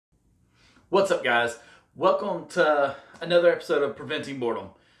What's up, guys? Welcome to another episode of Preventing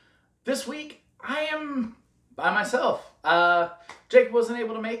Boredom. This week, I am by myself. Jake wasn't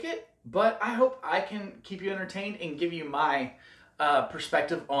able to make it, but I hope I can keep you entertained and give you my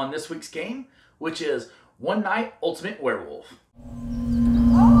perspective on this week's game, which is One Night Ultimate Werewolf.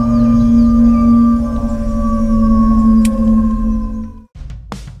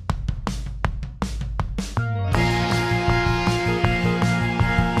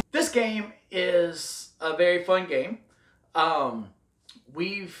 This game is a very fun game.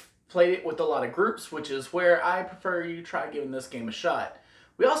 We've played it with a lot of groups, which is where I prefer you try giving this game a shot.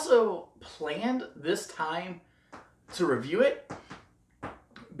 We also planned this time to review it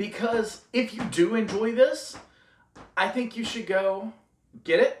because if you do enjoy this, I think you should go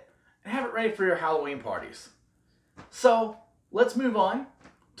get it and have it ready for your Halloween parties. So let's move on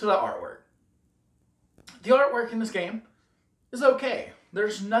to the artwork. The artwork in this game is okay.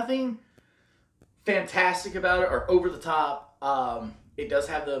 There's nothing fantastic about it or over the top. It does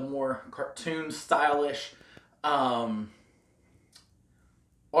have the more cartoon stylish art,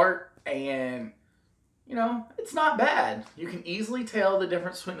 and you know, it's not bad. You can easily tell the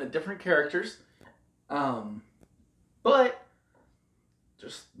difference between the different characters, but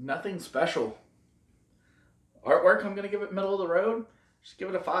just nothing special. Artwork, I'm gonna give it middle of the road. Just give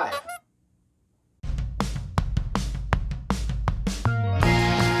it a 5.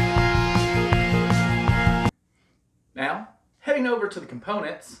 Now, heading over to the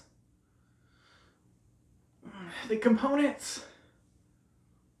components. The components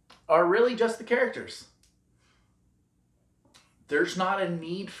are really just the characters. There's not a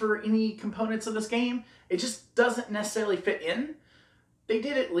need for any components of this game. It just doesn't necessarily fit in. They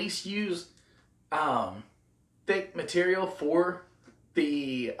did at least use thick material for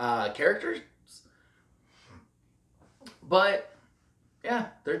the characters. But, yeah,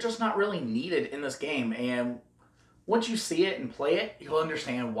 they're just not really needed in this game. And once you see it and play it, you'll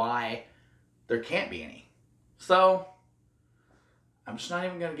understand why there can't be any. So, I'm just not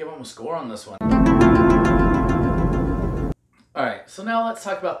even going to give them a score on this one. Alright, so now let's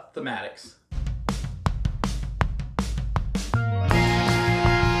talk about thematics.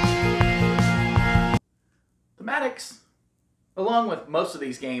 Thematics, along with most of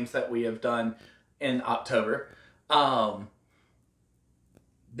these games that we have done in October,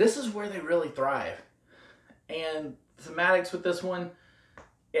 this is where they really thrive. And thematics with this one,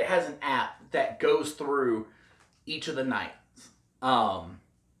 it has an app that goes through each of the nights.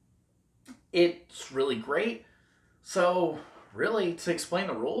 It's really great. So really, to explain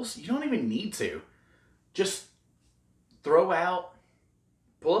the rules, you don't even need to. Just pull up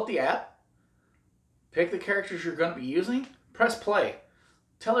the app, pick the characters you're going to be using, press play.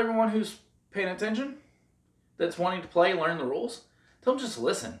 Tell everyone who's paying attention, that's wanting to play, learn the rules, tell them just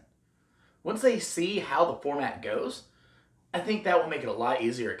listen. Once they see how the format goes, I think that will make it a lot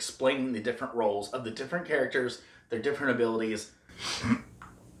easier explaining the different roles of the different characters, their different abilities,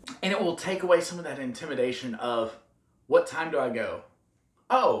 and it will take away some of that intimidation of, what time do I go?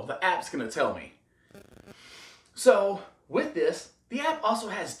 Oh, the app's going to tell me. So, with this, the app also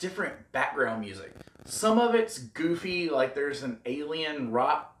has different background music. Some of it's goofy, like there's an alien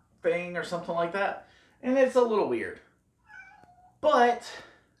rock thing or something like that, and it's a little weird. But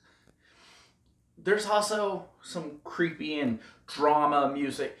there's also some creepy and drama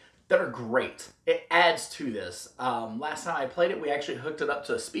music that are great. It adds to this. Last time I played it, we actually hooked it up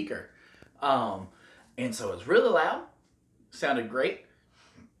to a speaker. And so it was really loud, sounded great,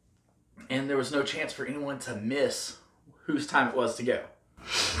 and there was no chance for anyone to miss whose time it was to go.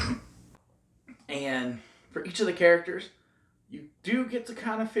 And for each of the characters, you do get to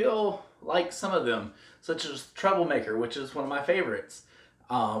kind of feel like some of them, such as Troublemaker, which is one of my favorites.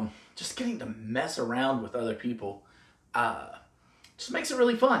 Just getting to mess around with other people just makes it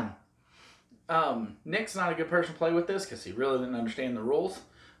really fun. Nick's not a good person to play with this because he really didn't understand the rules.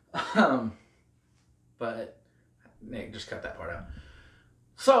 But Nick, just cut that part out.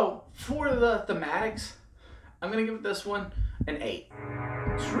 So, for the thematics, I'm going to give this one an 8.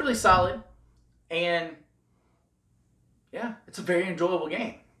 It's really solid, and yeah, it's a very enjoyable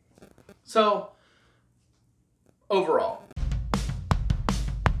game. So, overall,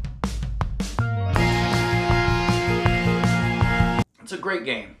 it's a great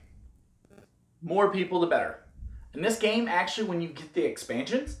game. More people, the better. In this game, actually, when you get the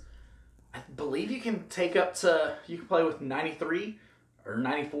expansions, I believe you can take up to, you can play with 93 or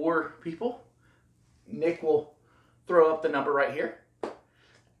 94 people. Nick will throw up the number right here.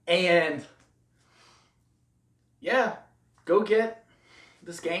 And yeah, go get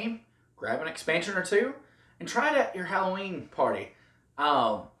this game, grab an expansion or two, and try it at your Halloween party.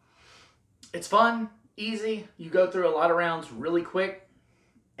 it's fun, easy. You go through a lot of rounds really quick.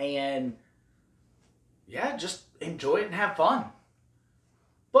 And yeah, just enjoy it and have fun.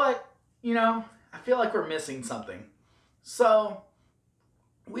 But, you know, I feel like we're missing something. So,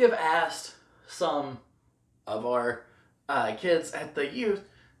 we have asked some of our kids at the youth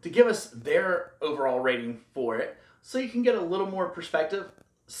to give us their overall rating for it so you can get a little more perspective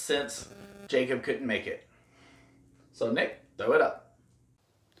since Jacob couldn't make it. So, Nick, throw it up.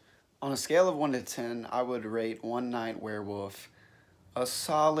 On a scale of 1 to 10, I would rate One Night Werewolf a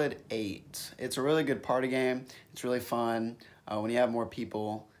solid 8. It's a really good party game. It's really fun. When you have more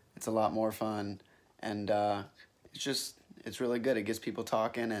people, it's a lot more fun. And it's really good. It gets people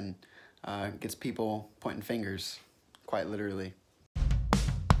talking and gets people pointing fingers, quite literally.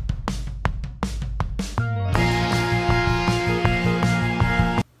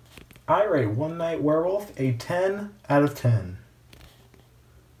 I rate One Night Werewolf a 10 out of 10.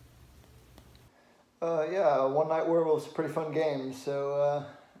 Yeah, One Night Werewolf's a pretty fun game, so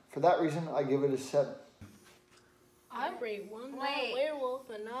for that reason, I give it a 7. I rate One Night Werewolf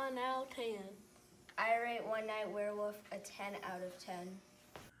a 9 out of 10. I rate One Night Werewolf a 10 out of 10.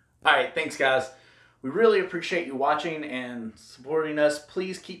 Alright, thanks guys. We really appreciate you watching and supporting us.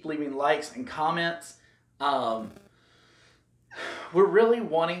 Please keep leaving likes and comments. We're really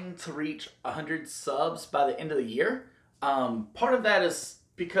wanting to reach 100 subs by the end of the year. Part of that is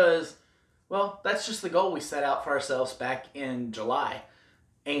because, well, that's just the goal we set out for ourselves back in July.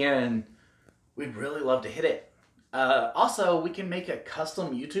 And we'd really love to hit it. Also, we can make a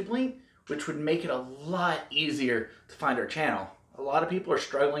custom YouTube link, which would make it a lot easier to find our channel. A lot of people are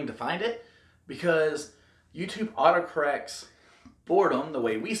struggling to find it because YouTube autocorrects boredom, the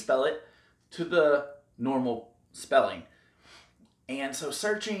way we spell it, to the normal spelling. And so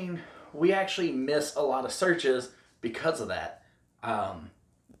searching, we actually miss a lot of searches because of that.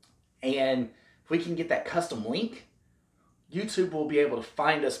 And if we can get that custom link, YouTube will be able to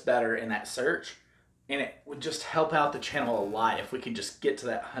find us better in that search. And it would just help out the channel a lot if we could just get to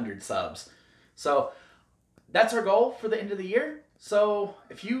that 100 subs. So that's our goal for the end of the year. So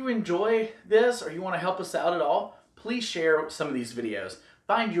if you enjoy this or you want to help us out at all, please share some of these videos.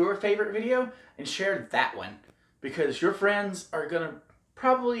 Find your favorite video and share that one, because your friends are going to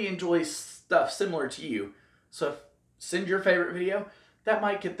probably enjoy stuff similar to you. So send your favorite video. That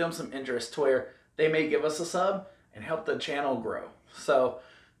might get them some interest to where they may give us a sub and help the channel grow. So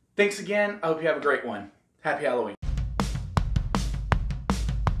thanks again. I hope you have a great one. Happy Halloween.